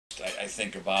I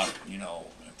think about,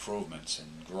 improvements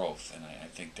and growth, and I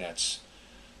think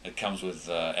it comes with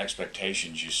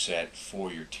expectations you set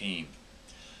for your team.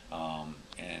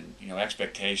 And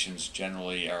expectations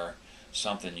generally are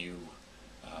something you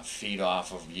feed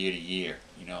off of year to year.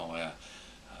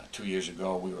 2 years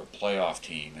ago we were a playoff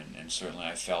team, and certainly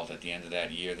I felt at the end of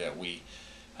that year that we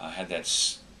had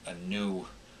a new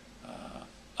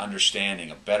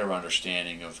understanding, a better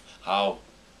understanding of how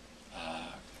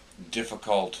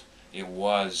difficult it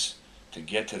was to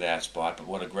get to that spot, but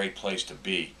what a great place to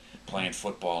be playing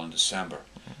football in December.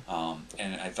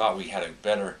 And I thought we had a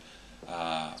better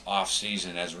off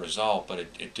season as a result, but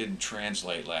it didn't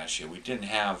translate last year. We didn't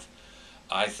have,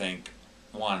 I think,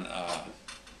 a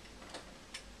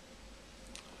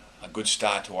good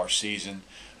start to our season.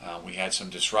 We had some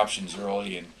disruptions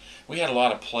early, and we had a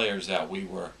lot of players that we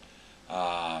were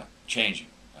changing.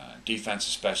 Defense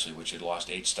especially, which had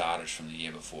lost 8 starters from the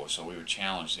year before, so we were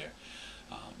challenged there.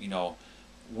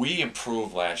 We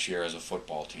improved last year as a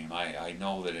football team. I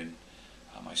know that in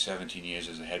my 17 years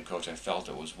as a head coach, I felt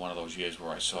it was one of those years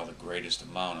where I saw the greatest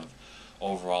amount of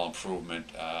overall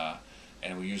improvement,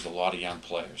 and we used a lot of young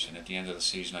players. And at the end of the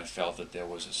season, I felt that there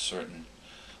was a certain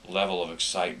level of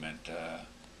excitement,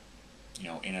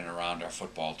 in and around our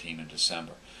football team in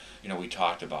December. We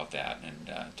talked about that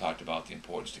and talked about the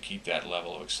importance to keep that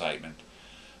level of excitement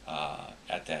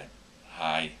at that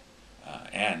high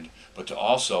end, but to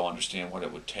also understand what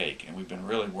it would take. And we've been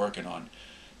really working on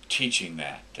teaching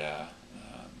that,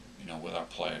 with our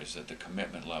players, that the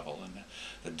commitment level and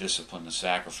the discipline, the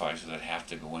sacrifices that have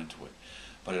to go into it.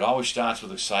 But it always starts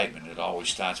with excitement. It always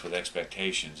starts with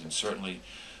expectations. And certainly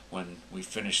when we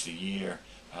finished the year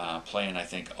playing, I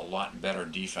think, a lot better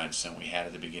defense than we had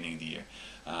at the beginning of the year.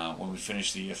 When we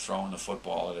finished the year throwing the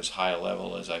football at as high a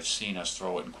level as I've seen us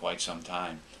throw it in quite some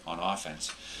time on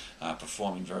offense,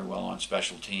 performing very well on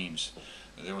special teams.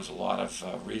 There was a lot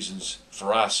of reasons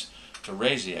for us to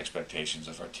raise the expectations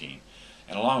of our team.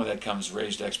 And along with that comes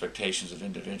raised expectations of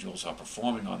individuals who are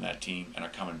performing on that team and are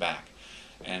coming back.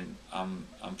 And I'm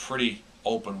pretty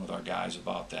open with our guys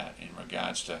about that in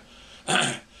regards to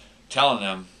telling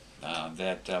them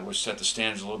that we've set the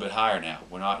standards a little bit higher now.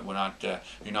 You're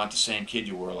not the same kid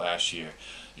you were last year.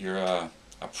 You're a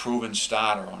proven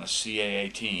starter on a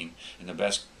CAA team in the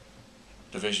best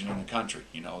division in the country,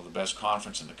 the best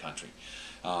conference in the country.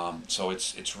 So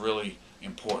it's really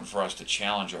important for us to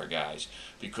challenge our guys,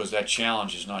 because that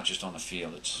challenge is not just on the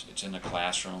field. It's in the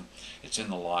classroom, it's in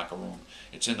the locker room,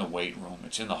 it's in the weight room,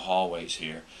 it's in the hallways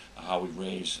here, how we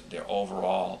raise their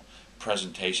overall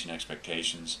presentation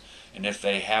expectations. And if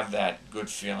they have that good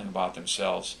feeling about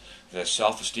themselves, their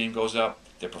self-esteem goes up,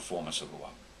 their performance will go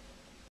up.